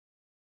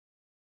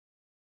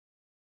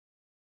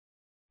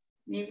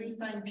May we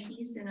find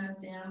peace in our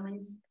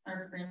families,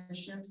 our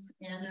friendships,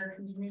 and our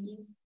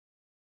communities,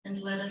 and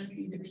let us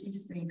be the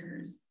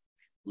peacemakers.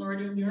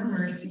 Lord, in your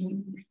mercy,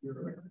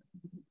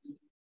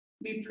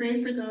 we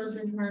pray for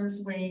those in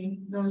harm's way,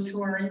 those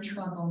who are in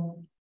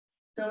trouble,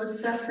 those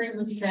suffering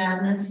with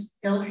sadness,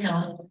 ill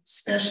health,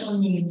 special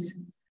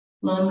needs,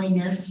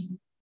 loneliness,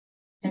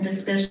 and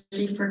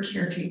especially for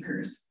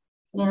caretakers.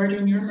 Lord,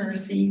 in your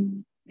mercy,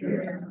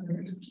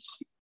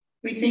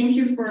 we thank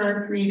you for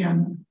our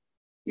freedom,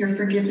 your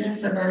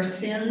forgiveness of our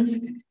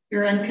sins,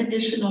 your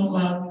unconditional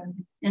love,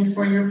 and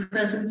for your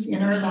presence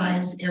in our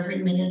lives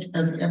every minute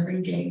of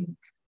every day.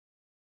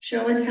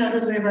 Show us how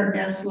to live our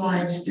best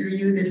lives through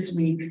you this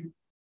week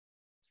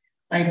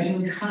by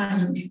being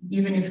kind,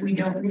 even if we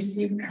don't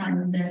receive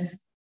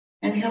kindness,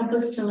 and help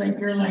us to let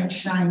your light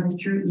shine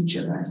through each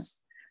of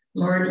us.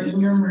 Lord, in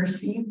your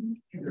mercy.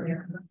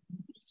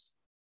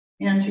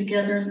 And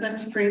together,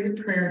 let's pray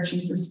the prayer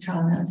Jesus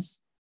taught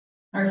us.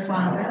 Our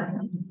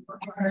Father, who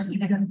art in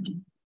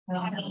heaven,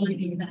 hallowed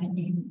be thy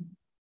name.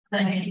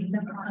 Thy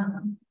kingdom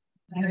come,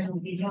 thy will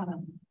be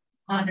done,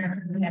 on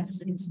earth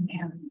as it is in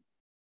heaven.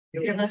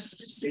 Give us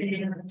this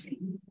day our daily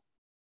bread,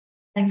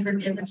 and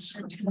forgive us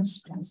our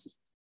trespasses,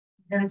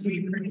 as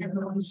we forgive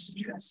those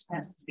who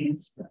trespass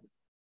against us.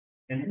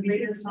 And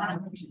lead us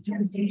not into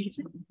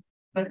temptation,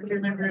 but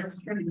deliver us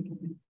from evil.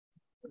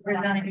 For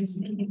thine is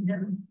the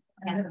kingdom,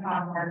 and the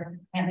power,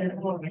 and the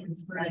glory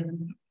forever.